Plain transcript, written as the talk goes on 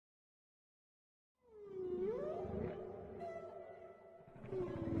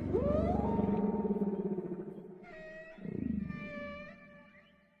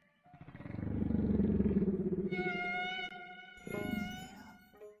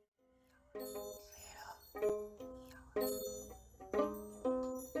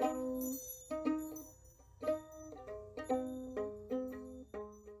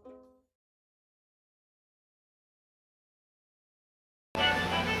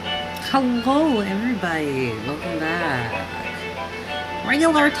Hello, everybody. Welcome back.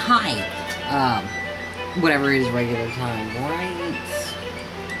 Regular time. Whatever is regular time, right?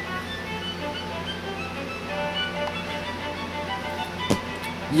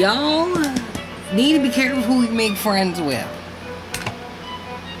 Y'all need to be careful who you make friends with.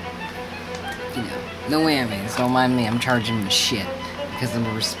 You know, no whammies. Don't mind me. I'm charging them shit because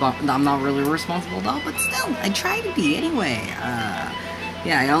I'm not really a responsible dog, but still, I try to be anyway.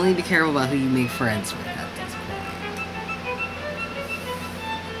 Yeah, y'all need to be careful about who you make friends with at this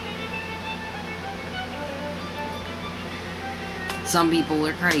point. Some people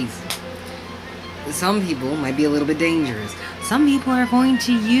are crazy. Some people might be a little bit dangerous. Some people are going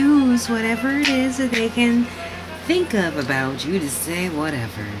to use whatever it is that they can think of about you to say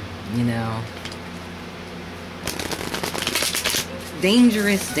whatever, you know.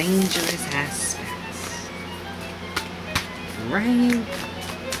 Dangerous aspects. Right?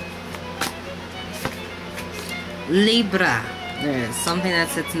 Libra. There's something that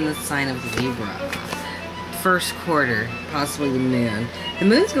sits in the sign of Libra. First quarter, possibly the moon. The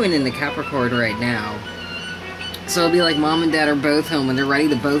moon's going into Capricorn right now. So it'll be like mom and dad are both home and they're ready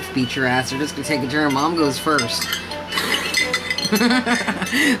to both beat your ass. They're just gonna take a turn. Mom goes first.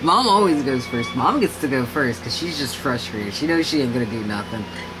 Mom always goes first. Mom gets to go first because she's just frustrated. She knows she ain't gonna do nothing.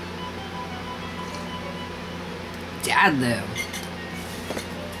 Dad, though.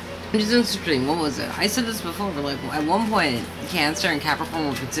 Which is interesting. What was it? I said this before, but like at one point, Cancer and Capricorn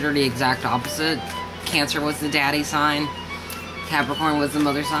were considered the exact opposite. Cancer was the daddy sign. Capricorn was the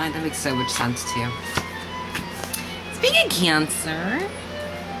mother sign. That makes so much sense too. Speaking of Cancer,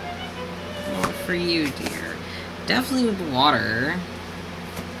 well, for you, dear, definitely with the water.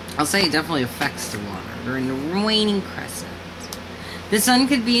 I'll say it definitely affects the water during the waning crescent. The sun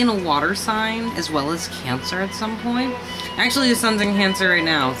could be in a water sign as well as Cancer at some point. Actually, the sun's in Cancer right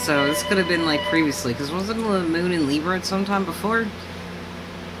now, so this could have been like previously, because wasn't the moon in Libra at some time before?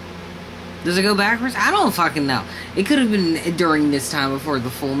 Does it go backwards? I don't fucking know. It could have been during this time before the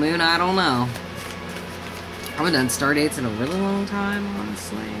full moon. I don't know. I haven't done star dates in a really long time,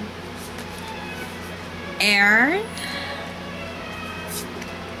 honestly. Air.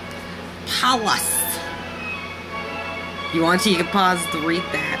 Pallas. You want to, you can pause to read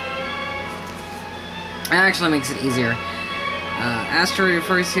that. That actually makes it easier. Asteroid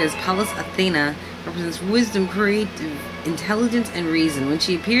refers to as Pallas Athena, represents wisdom, creative intelligence, and reason. When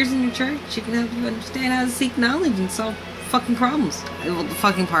she appears in your chart, she can help you understand how to seek knowledge and solve fucking problems. Well, the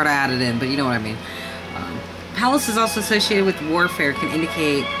fucking part I added in, but you know what I mean. Pallas is also associated with warfare, can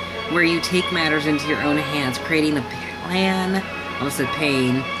indicate where you take matters into your own hands, creating a plan. I almost said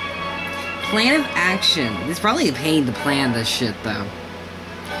pain. Plan of action. It's probably a pain to plan this shit, though.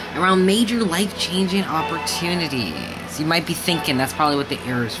 Around major life-changing opportunities. You might be thinking that's probably what the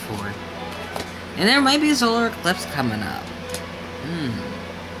air is for. And there might be a solar eclipse coming up.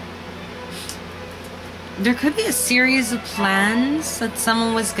 There could be a series of plans that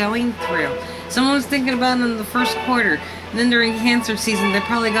someone was going through. Someone was thinking about it in the first quarter. And then during Cancer season, they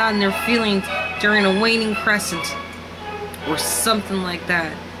probably got in their feelings during a waning crescent. Or something like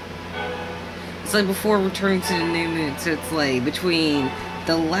that. It's like before returning to the new moon. So it's like between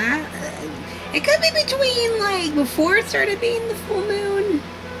the it could be between like before it started being the full moon.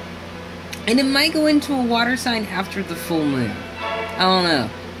 And it might go into a water sign after the full moon. I don't know.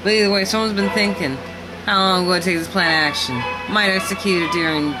 But either way, someone's been thinking, how long am I going to take this plan of action? Might execute it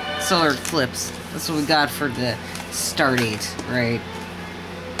during solar eclipse. That's what we got for the star date, right?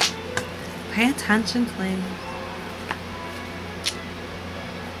 Pay attention, please.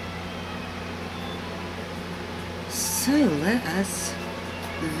 So let us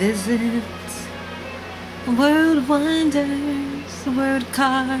visit a world of wonders, a world of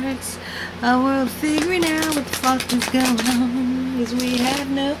cards, a world figuring out what the fuck is going on, because we have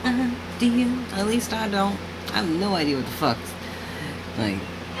no idea. At least I don't. I have no idea what the fuck's, like,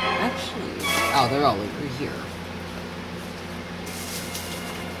 actually, oh, they're all over here.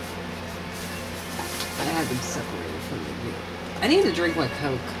 I have them separated from the group. I need to drink my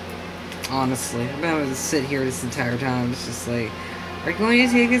Coke. Honestly, I've been able to sit here this entire time. It's just like, are you going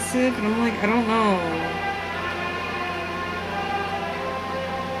to take a sip? And I'm like, I don't know.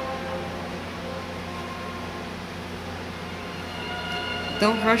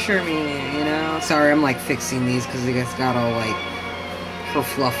 Don't pressure me, you know? Sorry, I'm like fixing these because they just got all like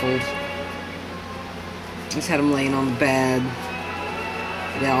kerfluffled. Just had them laying on the bed.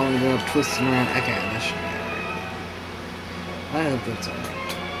 They all ended up twisting around. Okay, that should be alright. I hope that's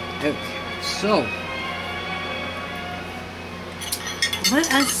alright. Okay. So,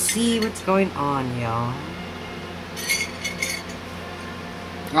 let us see what's going on, y'all.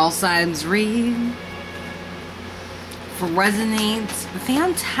 All sides read. If it resonates,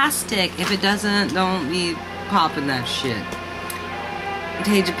 fantastic. If it doesn't, don't be popping that shit.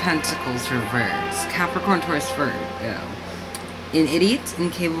 Page of Pentacles reverse. Capricorn, Taurus, Virgo. An idiot,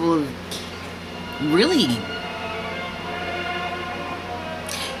 incapable of really.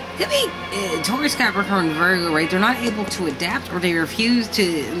 Could be Taurus, Capricorn, Virgo, right? They're not able to adapt, or they refuse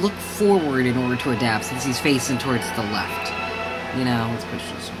to look forward in order to adapt since he's facing towards the left. You know, let's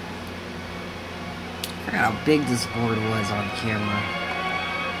push this one. I forgot how big this board was on camera.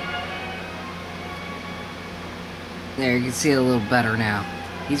 There, you can see it a little better now.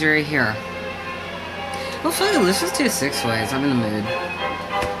 He's right here. Well, fuck it, let's just do 6 ways. I'm in the mood.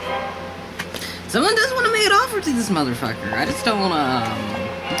 Someone does want to make an offer to this motherfucker. I just don't want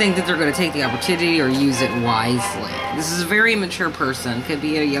to think that they're going to take the opportunity or use it wisely. This is a very immature person. Could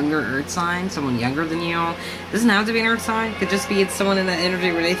be a younger earth sign, someone younger than you. Doesn't have to be an earth sign. Could just be it's someone in that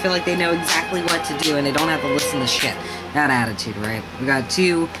energy where they feel like they know exactly what to do and they don't have to listen to shit. That attitude, right? We got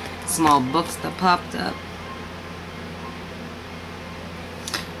 2 small books that popped up.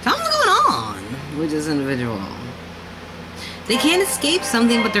 Something's going on with this individual. They can't escape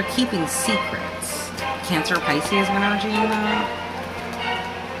something, but they're keeping secrets. Cancer, Pisces energy in that.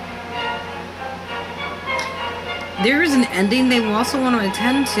 There is an ending they will also want to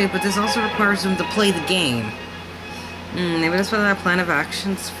attend to, but this also requires them to play the game. Maybe that's what that plan of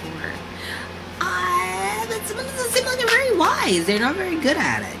action's for. But some of them seem like they're very wise. They're not very good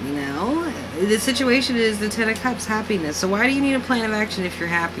at it, you know? The situation is the 10 of Cups, happiness. So why do you need a plan of action if you're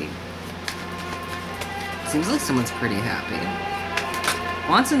happy? Seems like someone's pretty happy.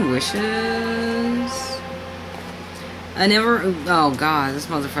 Wants and wishes. I never... Oh, God. This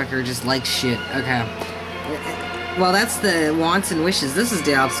motherfucker just likes shit. Okay. Well, that's the wants and wishes. This is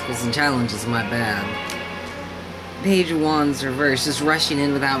the obstacles and challenges. My bad. Page of Wands reverse. Just rushing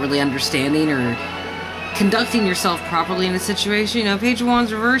in without really understanding or conducting yourself properly in a situation. You know, Page of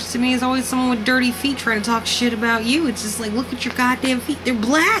Wands reverse to me is always someone with dirty feet trying to talk shit about you. It's just like, look at your goddamn feet. They're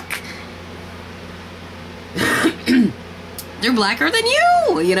black. They're blacker than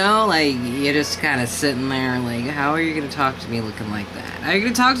you, you know? Like, you're just kind of sitting there like, how are you going to talk to me looking like that? How are you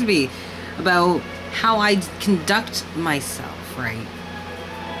going to talk to me about how I conduct myself, right?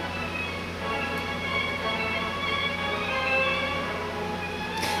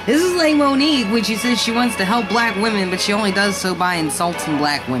 This is like Monique when she says she wants to help black women, but she only does so by insulting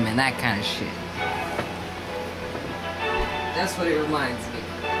black women. That kind of shit. That's what it reminds me.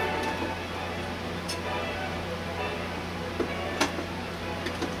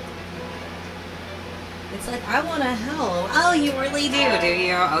 It's like, I want to help. Oh, you really do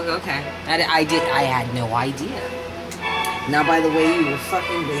you? Oh, okay. I had no idea. Now, by the way you were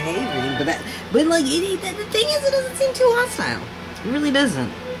fucking behaving, but like, the thing is, it doesn't seem too hostile. It really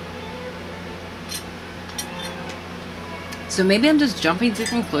doesn't. So maybe I'm just jumping to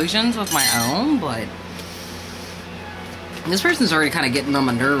conclusions with my own, but this person's already kind of getting on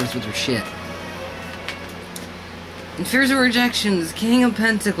my nerves with their shit. And fears of rejections, King of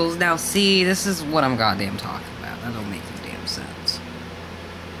Pentacles. Now, see, this is what I'm goddamn talking about. That don't make any damn sense.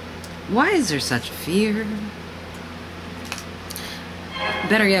 Why is there such fear?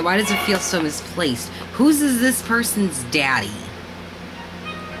 Better yet, why does it feel so misplaced? Whose is this person's daddy?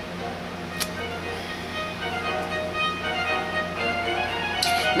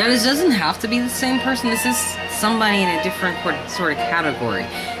 Now, this doesn't have to be the same person. This is somebody in a different sort of category.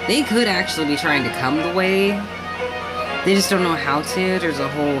 They could actually be trying to come the way. They just don't know how to. There's a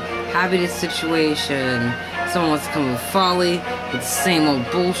whole happiness situation. Someone wants to come with folly, with the same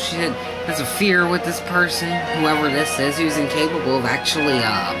old bullshit. There's a fear with this person, whoever this is, who's incapable of actually,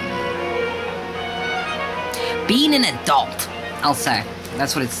 being an adult, I'll say.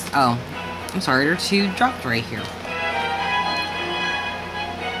 That's what it's... Oh, I'm sorry, there are 2 dropped right here.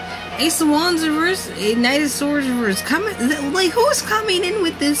 Ace of Wands reverse, Knight of Swords reverse. Coming, like, who's coming in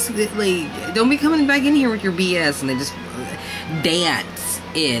with this? Like, don't be coming back in here with your BS and they just dance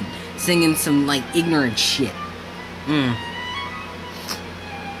in, singing some, like, ignorant shit.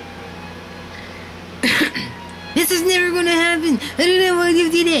 This is never gonna happen. I don't know why you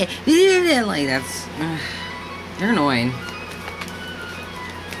did it. Like, that's... they're annoying.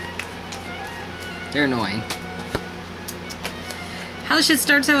 They're annoying. How shit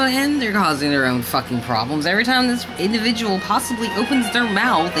starts out and ends, they're causing their own fucking problems. Every time this individual possibly opens their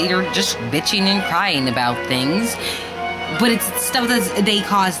mouth, they're just bitching and crying about things. But it's stuff that they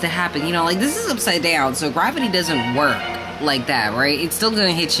cause to happen. You know, like, this is upside down, so gravity doesn't work. like that, right? It's still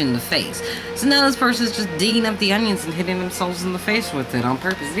gonna hit you in the face. So now this person's just digging up the onions and hitting themselves in the face with it on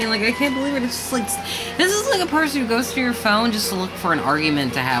purpose. Being like, I can't believe it. It's just like, this is like a person who goes through your phone just to look for an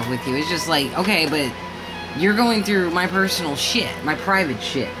argument to have with you. It's just like, okay, but you're going through my personal shit, my private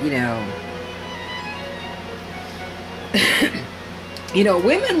shit, you know. You know,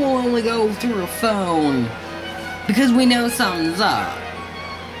 women will only go through a phone because we know something's up.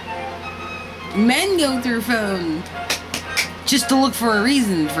 Men go through a phone just to look for a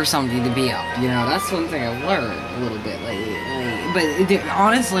reason for something to be up. You know, that's one thing I've learned a little bit. But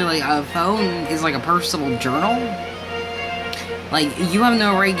honestly, like, a phone is like a personal journal. Like, you have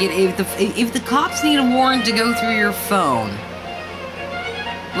no right to get, if the cops need a warrant to go through your phone,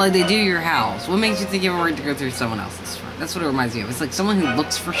 like they do your house, what makes you think you have a right to go through someone else's phone? That's what it reminds me of. It's like someone who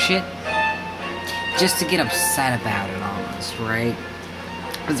looks for shit just to get upset about it, almost, right?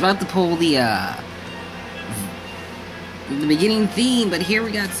 I was about to pull the beginning theme, but here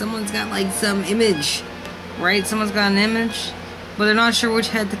we got, someone's got like some image, right? Someone's got an image, but they're not sure which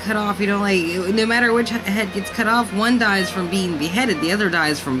head to cut off. You know, like, no matter which head gets cut off, one dies from being beheaded, the other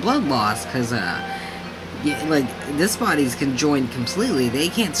dies from blood loss, because, yeah, like, this body's conjoined completely. They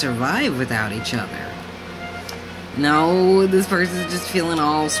can't survive without each other. No, this person's just feeling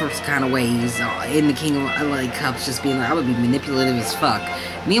all sorts of kind of ways in the King of, like, Cups, just being like, I would be manipulative as fuck.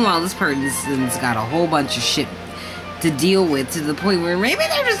 Meanwhile, this person's got a whole bunch of shit to deal with, to the point where maybe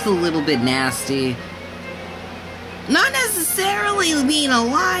they're just a little bit nasty. Not necessarily being a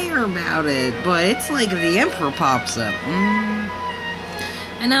liar about it, but it's like the Emperor pops up.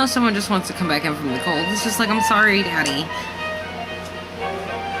 And now someone just wants to come back in from the cold. It's just like, I'm sorry, Daddy.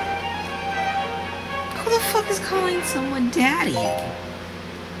 Who the fuck is calling someone Daddy?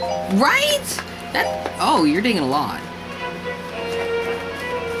 Right? Oh, you're digging a lot.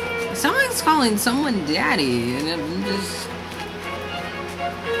 Someone's calling someone Daddy, and I'm just...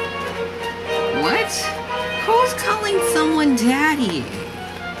 What? Who's calling someone Daddy?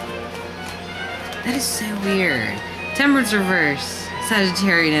 That is so weird. Temperance reverse.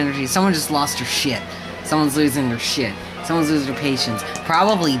 Sagittarian energy. Someone just lost their shit. Someone's losing their shit. Someone's losing their patience.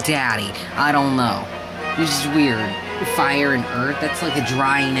 Probably Daddy. I don't know. It's just weird. Fire and earth. That's like a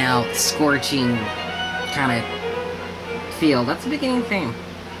drying out, scorching kind of feel. That's the beginning theme.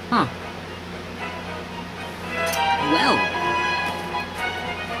 Huh. Well.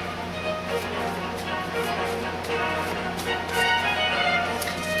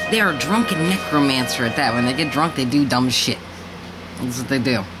 They are a drunken necromancer at that. When they get drunk, they do dumb shit. That's what they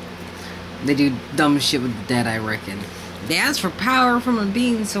do. They do dumb shit with the dead, I reckon. They ask for power from a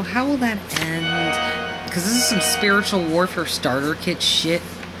being, so how will that end? Because this is some spiritual warfare starter kit shit.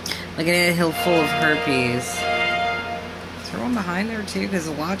 Like an anthill full of herpes. Is there one behind there too? Because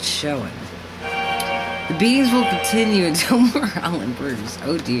a lot's showing. The beatings will continue until morale improves.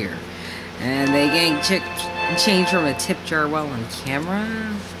 Oh dear. And they change from a tip jar while on camera.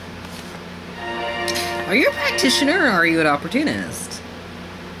 Are you a practitioner or are you an opportunist?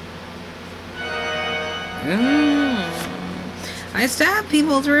 I stab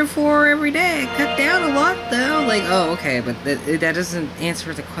people 3 or 4 every day. I cut down a lot though. Like, oh, okay, but that doesn't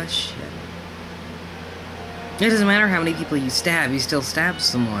answer the question. It doesn't matter how many people you stab, you still stab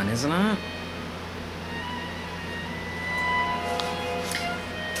someone, isn't it?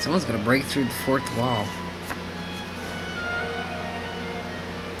 Someone's gonna break through the 4th wall.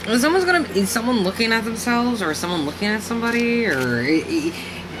 Is someone looking at themselves, or is someone looking at somebody, or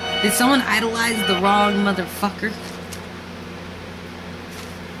did someone idolize the wrong motherfucker?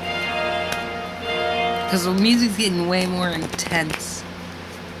 Because the music's getting way more intense.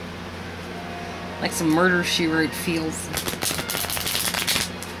 Like some Murder, She Wrote feels.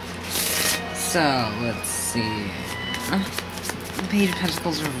 So, let's see. The Page of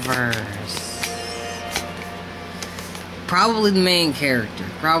Pentacles reverse. Probably the main character.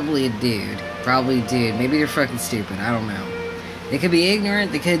 Probably a dude. Probably a dude. Maybe they're fucking stupid. I don't know. They could be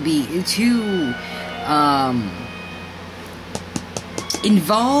ignorant. They could be too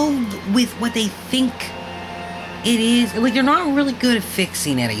involved with what they think it is. Like, they're not really good at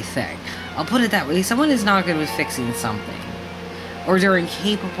fixing anything. I'll put it that way. Someone is not good with fixing something. Or they're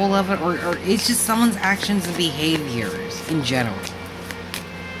incapable of it. Or it's just someone's actions and behaviors in general.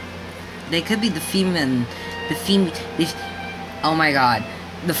 They could be oh my god,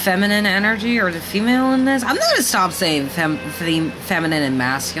 the feminine energy or the female in this. I'm gonna stop saying feminine and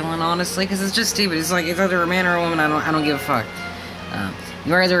masculine, honestly, because it's just stupid. It's like, it's either a man or a woman. I don't give a fuck.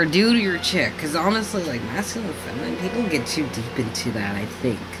 You're either a dude or you're a chick. Because honestly, like, masculine and feminine, people get too deep into that, I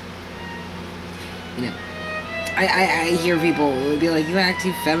think. You know, I hear people be like, you act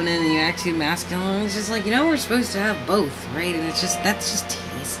too feminine and you act too masculine. It's just like, you know, we're supposed to have both, right? And it's just, that's just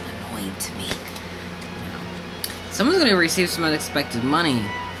tedious and annoying to me. You know, someone's going to receive some unexpected money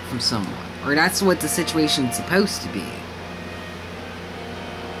from someone, or that's what the situation's supposed to be.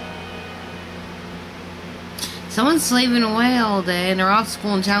 Someone's slaving away all day and their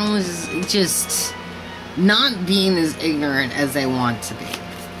obstacle and challenge is just not being as ignorant as they want to be.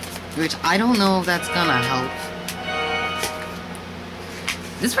 Which I don't know if that's gonna help.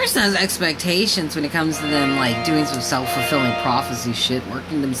 This person has expectations when it comes to them, like, doing some self-fulfilling prophecy shit,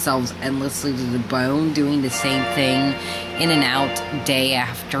 working themselves endlessly to the bone, doing the same thing in and out day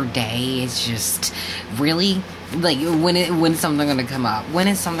after day. It's just, really? Like, when's something gonna come up? When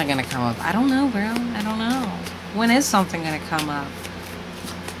is something gonna come up? I don't know, bro. I don't know. When is something gonna come up?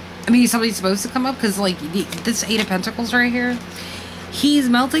 I mean, is somebody supposed to come up? Because, like, this Eight of Pentacles right here, he's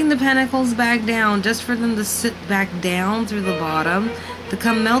melting the pentacles back down just for them to sit back down through the bottom, to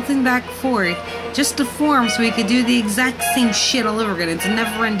come melting back forth, just to form so he could do the exact same shit all over again. It's a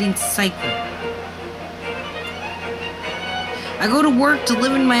never-ending cycle. I go to work to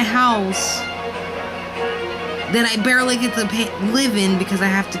live in my house, then I barely get to live in because I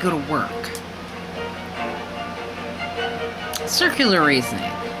have to go to work. Circular reasoning.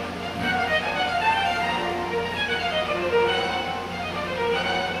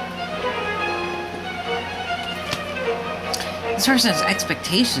 This person has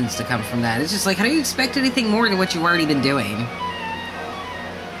expectations to come from that. It's just like, how do you expect anything more than what you've already been doing?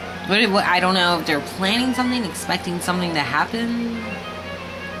 I don't know if they're planning something, expecting something to happen.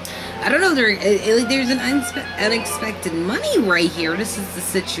 I don't know if there's an unexpected money right here. This is the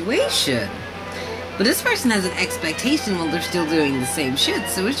situation. But this person has an expectation while they're still doing the same shit.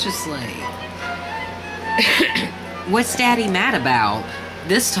 So it's just like, what's Daddy mad about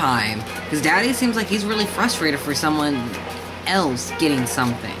this time? Because Daddy seems like he's really frustrated for someone else getting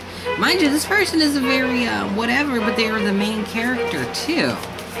something. Mind you, this person is a very whatever, but they are the main character too,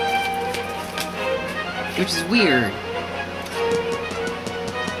 which is weird.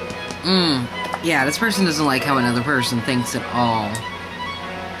 Yeah, this person doesn't like how another person thinks at all.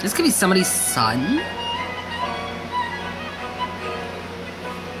 This could be somebody's son.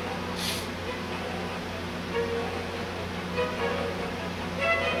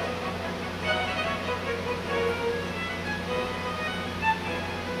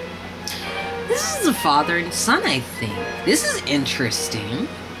 This is a father and son, I think. This is interesting.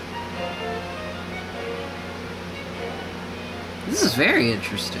 This is very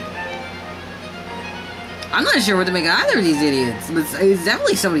interesting. I'm not sure what to make of either of these idiots, but it's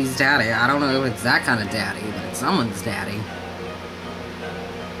definitely somebody's daddy. I don't know if it's that kind of daddy, but it's someone's daddy.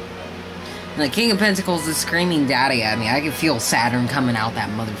 And the King of Pentacles is screaming daddy at me. I can feel Saturn coming out that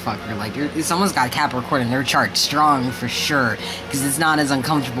motherfucker. Like, someone's got Capricorn in their chart strong for sure. Because it's not as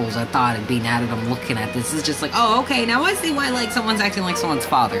uncomfortable as I thought it being now that I'm looking at this. It's just like, oh, okay, now I see why, like, someone's acting like someone's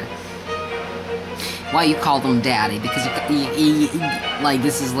father. Why you call them daddy. Because, like,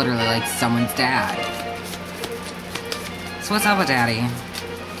 this is literally, like, someone's dad. So what's up with daddy?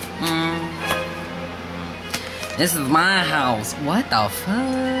 This is my house. What the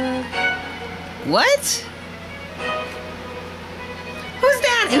fuck? What? Whose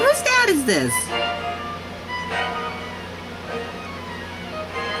dad is this?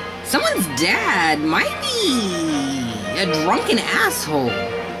 Someone's dad might be a drunken asshole.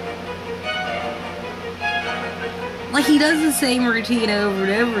 Like, he does the same routine over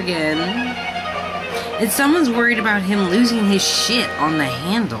and over again. And someone's worried about him losing his shit on the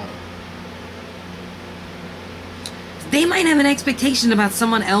handle. They might have an expectation about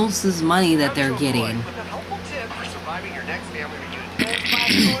someone else's money that they're getting.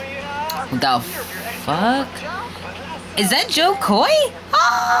 What the fuck? Is that Joe Coy?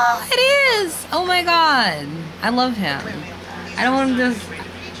 Oh, it is! Oh my god. I love him. I don't want him to...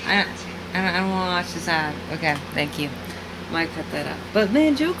 I don't want to watch this ad. Okay, thank you. Might cut that up. But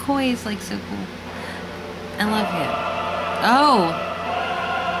man, Joe Coy is like so cool. I love him. Oh!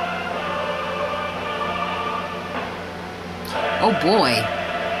 Oh boy.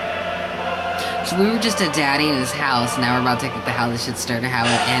 So we were just a daddy in his house, now we're about to get the how this shit started, how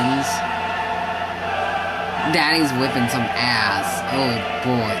it ends. Daddy's whipping some ass. Oh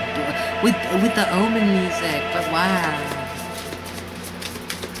boy. With the Omen music, but wow.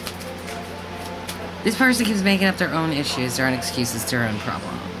 This person keeps making up their own issues, their own excuses to their own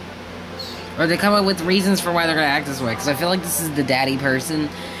problem. Or they come up with reasons for why they're gonna act this way. Because I feel like this is the daddy person,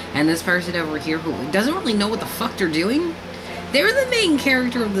 and this person over here who doesn't really know what the fuck they're doing. They're the main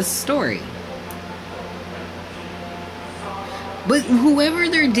character of the story. But whoever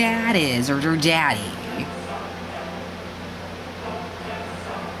their dad is, or their daddy,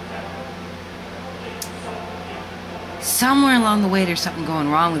 somewhere along the way there's something going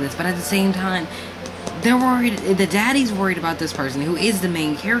wrong with this, but at the same time, they're worried, the daddy's worried about this person who is the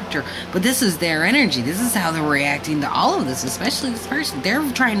main character, but this is their energy. This is how they're reacting to all of this, especially this person. They're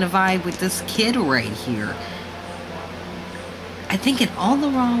trying to vibe with this kid right here. I think in all the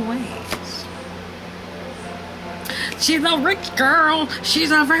wrong ways. She's a rich girl.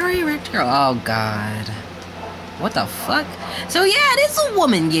 She's a very rich girl. Oh, God. What the fuck? So, yeah, it is a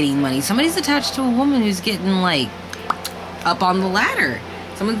woman getting money. Somebody's attached to a woman who's getting, like, up on the ladder.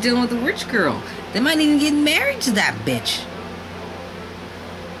 Someone's dealing with a rich girl. They might even get married to that bitch.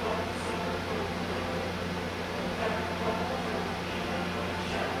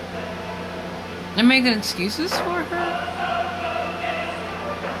 They're making excuses for her?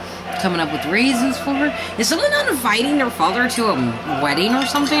 Coming up with reasons for her? Is someone not inviting their father to a wedding or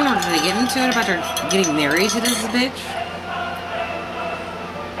something? Or did they get into it about her getting married to this bitch?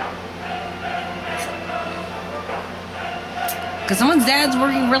 Because someone's dad's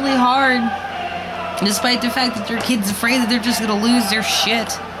working really hard. Despite the fact that their kid's afraid that they're just going to lose their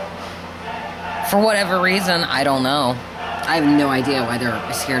shit. For whatever reason, I don't know. I have no idea why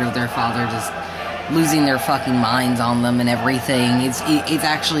they're scared of their father just losing their fucking minds on them and everything. It's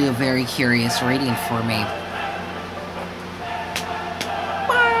actually a very curious reading for me.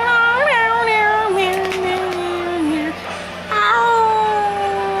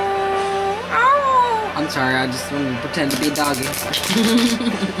 I'm sorry, I just want to pretend to be a doggy.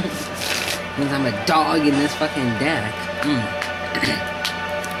 Means I'm a dog in this fucking deck.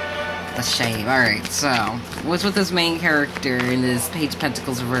 A shame. Alright, so what's with this main character in this Page of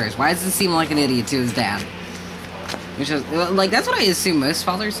Pentacles reverse? Why does it seem like an idiot to his dad? Which is, like, that's what I assume most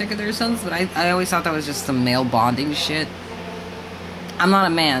fathers think of their sons, but I always thought that was just some male bonding shit. I'm not a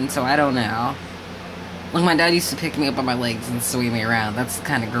man, so I don't know. Like, my dad used to pick me up on my legs and swing me around. That's the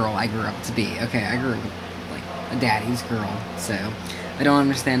kind of girl I grew up to be. Okay, I grew up like a daddy's girl, so I don't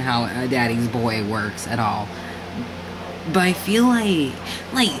understand how a daddy's boy works at all. But I feel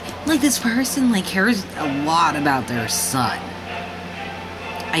like this person, like, cares a lot about their son.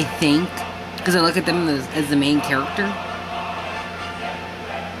 I think, because I look at them as the main character.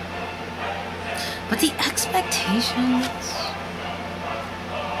 But the expectations...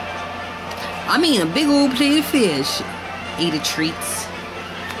 I mean, a big old plate of fish. Ate of treats.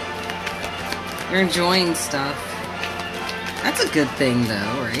 They're enjoying stuff. That's a good thing,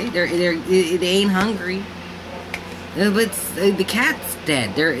 though, right? They ain't hungry. But the cat's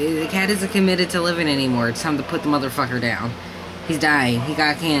dead. The cat isn't committed to living anymore. It's time to put the motherfucker down. He's dying. He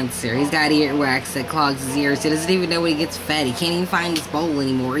got cancer. He's got earwax that clogs his ears. He doesn't even know when he gets fed. He can't even find his bowl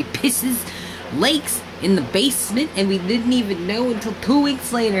anymore. He pisses lakes in the basement, and we didn't even know until 2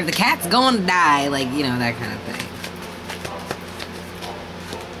 weeks later the cat's going to die. Like, you know, that kind of thing.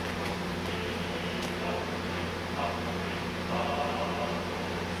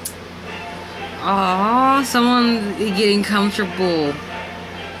 Aww, someone getting comfortable.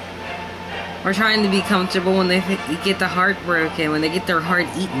 Or trying to be comfortable when they get the heart broken, when they get their heart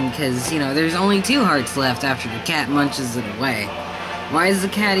eaten, because, you know, there's only 2 hearts left after the cat munches it away. Why is the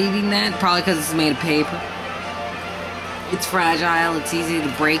cat eating that? Probably because it's made of paper. It's fragile, it's easy to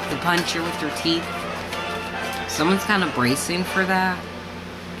break the puncher with their teeth. Someone's kind of bracing for that.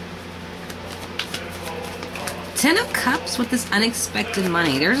 10 of Cups with this unexpected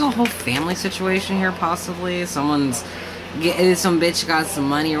money. There's a whole family situation here, possibly. Some bitch got some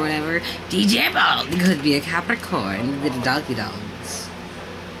money or whatever. DJ Ball could be a Capricorn. The doggy dogs.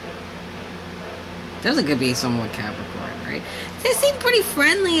 There's could be someone Capricorn, right? They seem pretty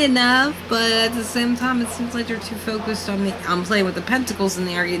friendly enough, but at the same time, it seems like they're too focused on playing with the pentacles, and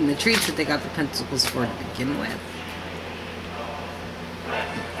they are getting the treats that they got the pentacles for to begin with.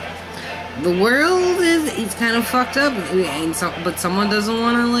 The world is kind of fucked up, but someone doesn't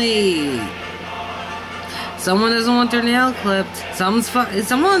want to leave. Someone doesn't want their nail clipped. Something's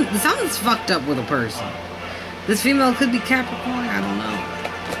fucked up with a person. This female could be Capricorn. I don't know.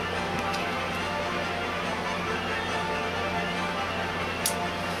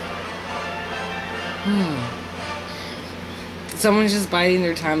 Someone's just biding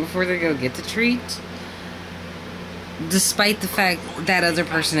their time before they go get the treat. Despite the fact that other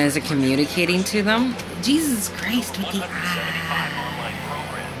person isn't communicating to them. Jesus Christ with the eyes.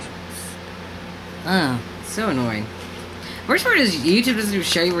 Oh, so annoying. Worst part is YouTube doesn't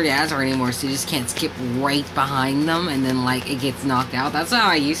show you where the ads are anymore, so you just can't skip right behind them and then, like, it gets knocked out. That's how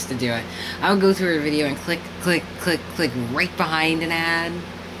I used to do it. I would go through a video and click right behind an ad.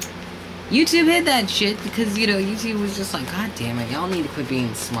 YouTube hid that shit because, you know, YouTube was just like, God damn it, y'all need to quit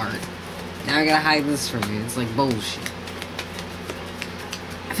being smart. Now I gotta hide this from you. It's like bullshit.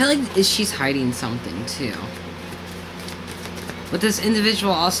 I feel like she's hiding something too. But this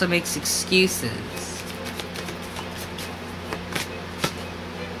individual also makes excuses.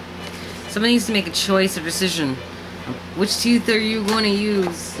 Somebody needs to make a choice or decision. Which teeth are you going to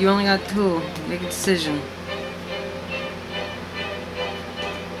use? You only got 2. Make a decision.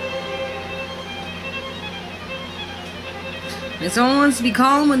 And someone wants to be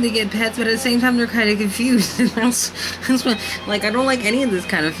calm when they get pets, but at the same time they're kind of confused. that's what, like, I don't like any of this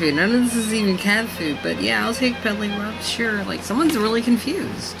kind of food. None of this is even cat food. But yeah, I'll take Pelly Rub, sure. Like, someone's really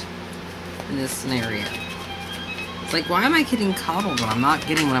confused in this scenario. It's like, why am I getting coddled when I'm not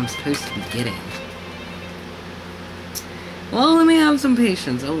getting what I'm supposed to be getting? Well, let me have some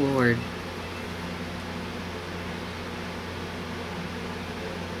patience. Oh, Lord.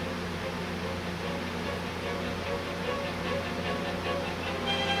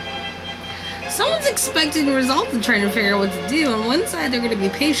 Someone's expecting results and trying to figure out what to do. On one side, they're going to be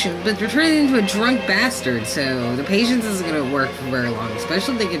patient, but they're turning into a drunk bastard, so the patience isn't going to work for very long,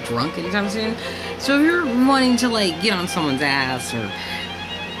 especially if they get drunk anytime soon. So if you're wanting to, like, get on someone's ass or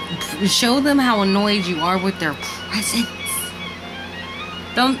show them how annoyed you are with their presence,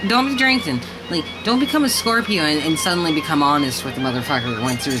 don't be drinking. Like, don't become a Scorpio and suddenly become honest with the motherfucker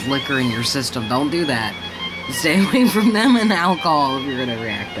once there's liquor in your system. Don't do that. Stay away from them and alcohol if you're going to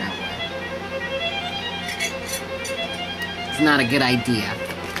react that way. It's not a good idea.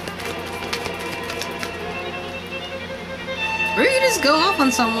 Or you just go off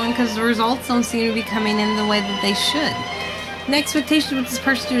on someone because the results don't seem to be coming in the way that they should. The expectation with this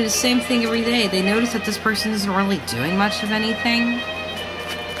person doing the same thing every day. They notice that this person isn't really doing much of anything.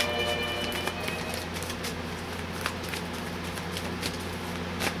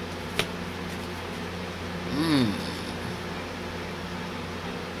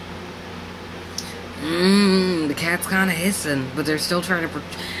 The cat's kind of hissing, but they're still trying to...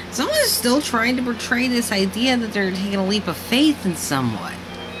 Someone's still trying to portray this idea that they're taking a leap of faith in someone.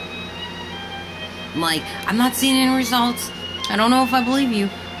 Like, I'm not seeing any results. I don't know if I believe you,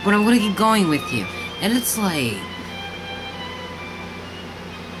 but I'm going to keep going with you. And it's like...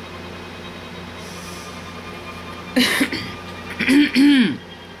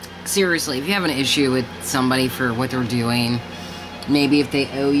 Seriously, if you have an issue with somebody for what they're doing, maybe if they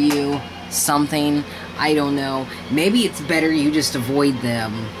owe you something, I don't know, maybe it's better you just avoid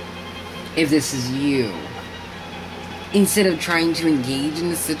them if this is you, instead of trying to engage in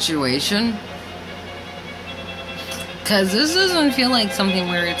the situation. Because this doesn't feel like something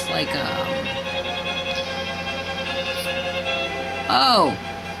where it's like, oh,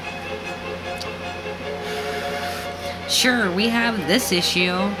 sure, we have this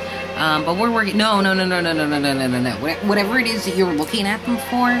issue, but we're working... No. Whatever it is that you're looking at them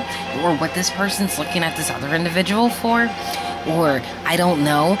for, or what this person's looking at this other individual for, or, I don't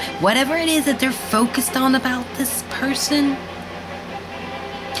know, whatever it is that they're focused on about this person,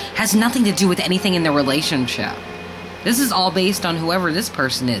 has nothing to do with anything in the relationship. This is all based on whoever this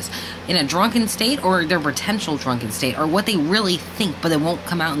person is, in a drunken state, or their potential drunken state, or what they really think, but it won't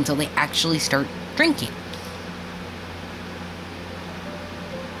come out until they actually start drinking.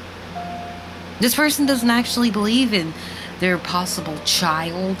 This person doesn't actually believe in their possible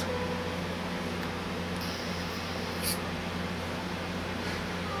child.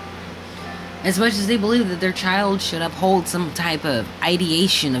 As much as they believe that their child should uphold some type of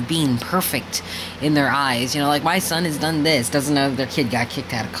ideation of being perfect in their eyes. You know, like, my son has done this, doesn't know their kid got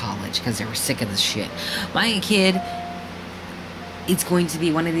kicked out of college because they were sick of this shit. My kid... it's going to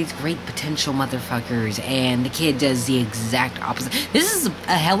be one of these great potential motherfuckers, and the kid does the exact opposite. This is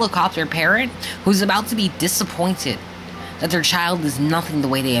a helicopter parent who's about to be disappointed that their child is nothing the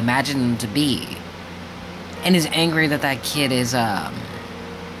way they imagine them to be, and is angry that that kid is,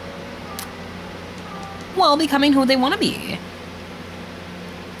 well, becoming who they want to be.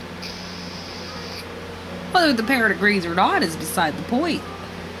 Whether the parent agrees or not is beside the point.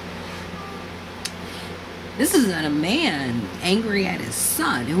 This isn't a man angry at his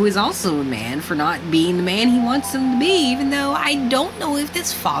son, who is also a man for not being the man he wants him to be, even though I don't know if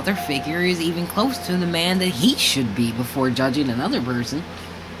this father figure is even close to the man that he should be before judging another person.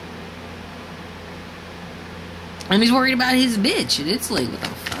 And he's worried about his bitch, and it's like, what the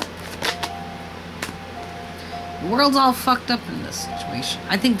fuck? The world's all fucked up in this situation.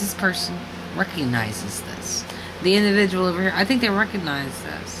 I think this person recognizes this. The individual over here, I think they recognize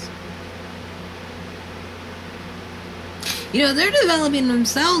this. You know, they're developing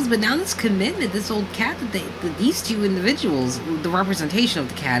themselves, but now this commitment, this old cat that these two individuals, the representation of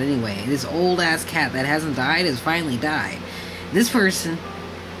the cat anyway, this old-ass cat that hasn't died has finally died. This person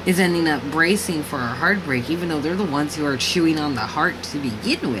is ending up bracing for a heartbreak, even though they're the ones who are chewing on the heart to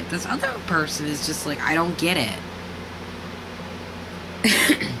begin with. This other person is just like, I don't get it.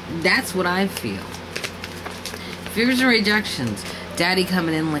 That's what I feel. Fears and rejections. Daddy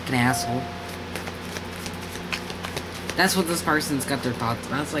coming in like an asshole. That's what this person's got their thoughts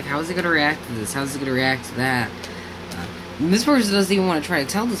about. It's like, how is he going to react to this? How is he going to react to that? This person doesn't even want to try to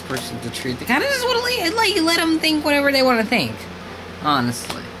tell this person the truth. They kind of just want to let them think whatever they want to think.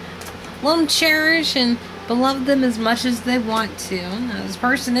 Honestly. Let them cherish and beloved them as much as they want to. Now, this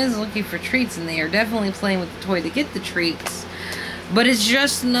person is looking for treats, and they are definitely playing with the toy to get the treats. But it's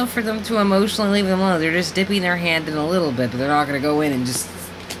just enough for them to emotionally leave them alone. They're just dipping their hand in a little bit, but they're not going to go in and just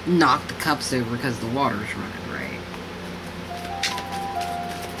knock the cups over because the water's running, right?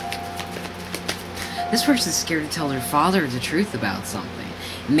 This person's scared to tell their father the truth about something.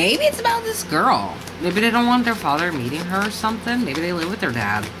 Maybe it's about this girl. Maybe they don't want their father meeting her or something. Maybe they live with their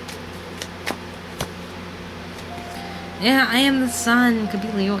dad. Yeah, I am the sun. Could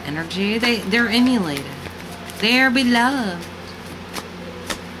be Leo energy. They're emulated. They are beloved.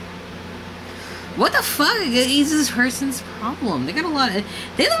 What the fuck is this person's problem? They got a lot of...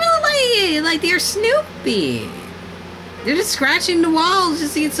 They look like they're Snoopy. They're just scratching the walls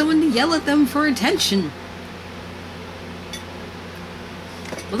just to get someone to yell at them for attention.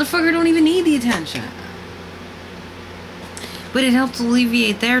 Motherfucker don't even need the attention. But it helps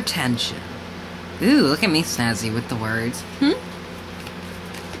alleviate their tension. Ooh, look at me snazzy with the words.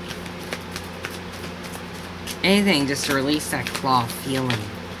 Anything just to release that claw feeling.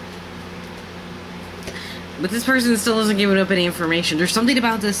 But this person still isn't giving up any information. There's something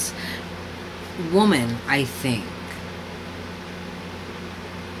about this woman, I think.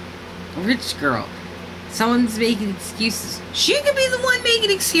 A rich girl. Someone's making excuses. She could be the one making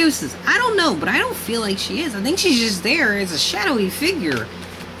excuses. I don't know, but I don't feel like she is. I think she's just there as a shadowy figure.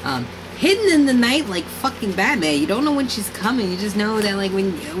 Hidden in the night like fucking Batman. You don't know when she's coming. You just know that like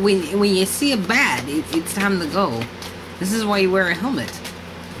when you see a bat, it's time to go. This is why you wear a helmet.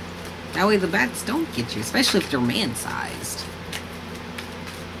 That way the bats don't get you, especially if they're man-sized.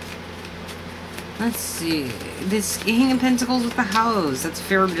 Let's see. This King of Pentacles with the house. That's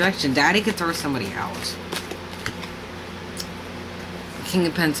fair objection. Daddy could throw somebody out. King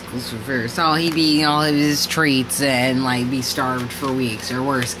of Pentacles reversed. Oh, he'd be eating all of his treats and, like, be starved for weeks, or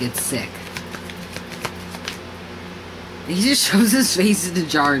worse, get sick. He just shows his face in the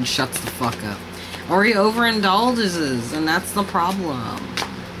jar and shuts the fuck up. Or he overindulges, and that's the problem.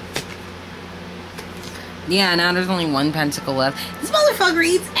 Yeah, now there's only one pentacle left. This motherfucker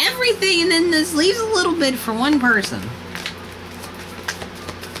eats everything and then this leaves a little bit for one person.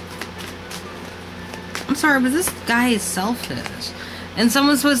 I'm sorry, but this guy is selfish. And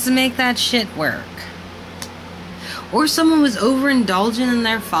someone's supposed to make that shit work. Or someone was overindulgent in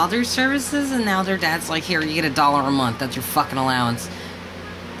their father's services and now their dad's like, here, you get $1 a month. That's your fucking allowance.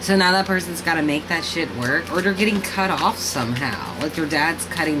 So now that person's got to make that shit work. Or they're getting cut off somehow. Like their dad's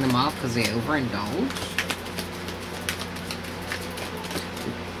cutting them off because they overindulge.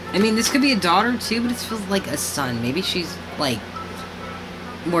 I mean, this could be a daughter too, but it feels like a son. Maybe she's like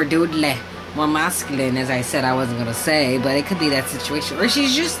more doodle, more masculine, as I said I wasn't gonna say, but it could be that situation. Or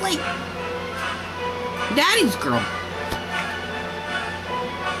she's just like daddy's girl.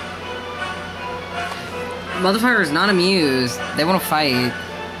 Motherfucker's not amused. They want to fight.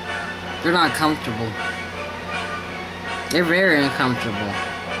 They're not comfortable. They're very uncomfortable.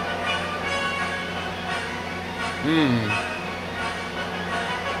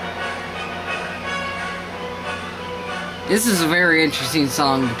 This is a very interesting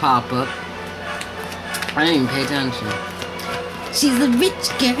song to pop up. I didn't even pay attention. She's a rich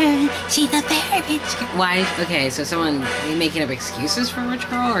girl. She's a very rich girl. Why? Okay, so someone making up excuses for a rich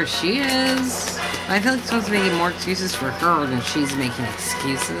girl, or she is? I feel like someone's making more excuses for her than she's making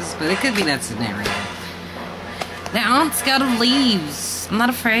excuses, but it could be that scenario. The aunt's got of leaves. I'm not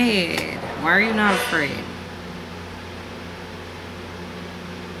afraid. Why are you not afraid?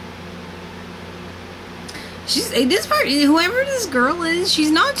 This part, whoever this girl is,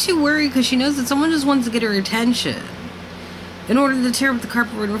 she's not too worried because she knows that someone just wants to get her attention. In order to tear up the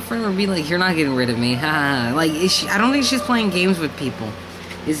carpet right in front of her and be like, you're not getting rid of me. Like, I don't think she's playing games with people,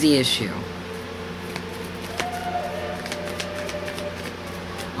 is the issue.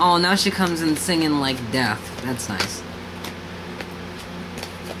 Oh, now she comes in singing like death. That's nice.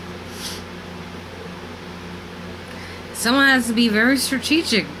 Someone has to be very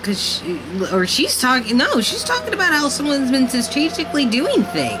strategic because she's talking about how someone's been strategically doing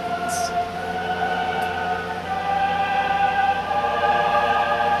things.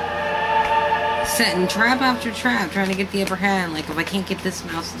 Setting trap after trap, trying to get the upper hand. Like, if I can't get this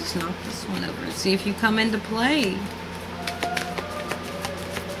mouse, just knock this one over and see if you come into play.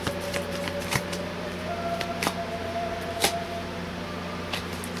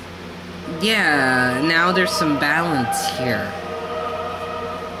 Yeah, now there's some balance here.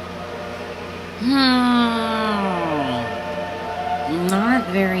 Not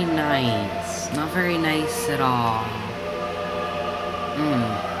very nice. Not very nice at all.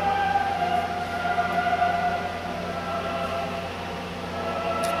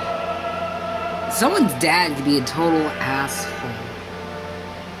 Someone's dad could be a total asshole.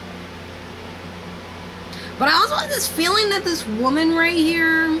 But I also have this feeling that this woman right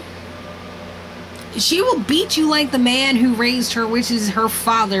here, she will beat you like the man who raised her, which is her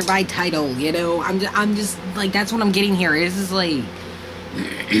father by title, you know? I'm just, like, that's what I'm getting here. This is like,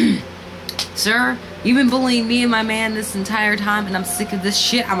 sir, you've been bullying me and my man this entire time, and I'm sick of this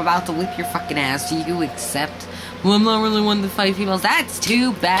shit. I'm about to whip your fucking ass. Do you accept? Well, I'm not really one to fight females. That's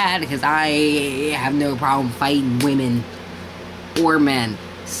too bad, because I have no problem fighting women or men.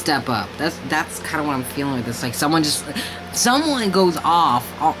 Step up. That's kind of what I'm feeling with this. Like, someone goes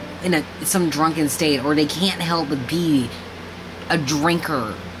off in some drunken state, or they can't help but be a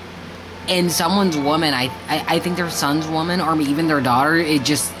drinker, and someone's woman, I think their son's woman, or even their daughter,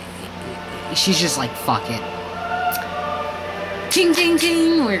 she's just like, fuck it. Ching, ching,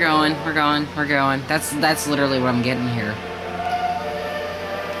 ching. We're going. That's literally what I'm getting here.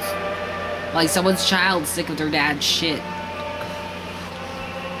 Like, someone's child sick of their dad's shit.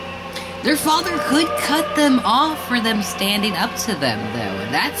 Their father could cut them off for them standing up to them, though.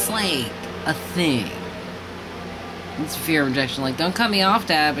 And that's, like, a thing. It's fear of rejection. Like, don't cut me off,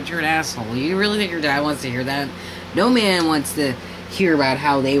 Dad, but you're an asshole. You really think your dad wants to hear that? No man wants to hear about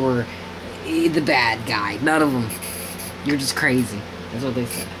how they were the bad guy. None of them. You're just crazy. That's what they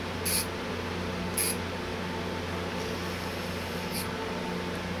said.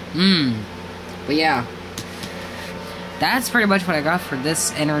 But yeah. That's pretty much what I got for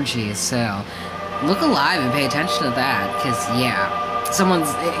this energy, so look alive and pay attention to that, because, yeah,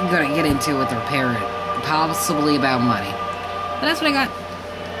 someone's gonna get into it with their parent, possibly about money. But that's what I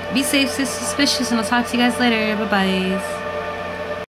got. Be safe, stay suspicious, and I'll talk to you guys later. Bye-bye.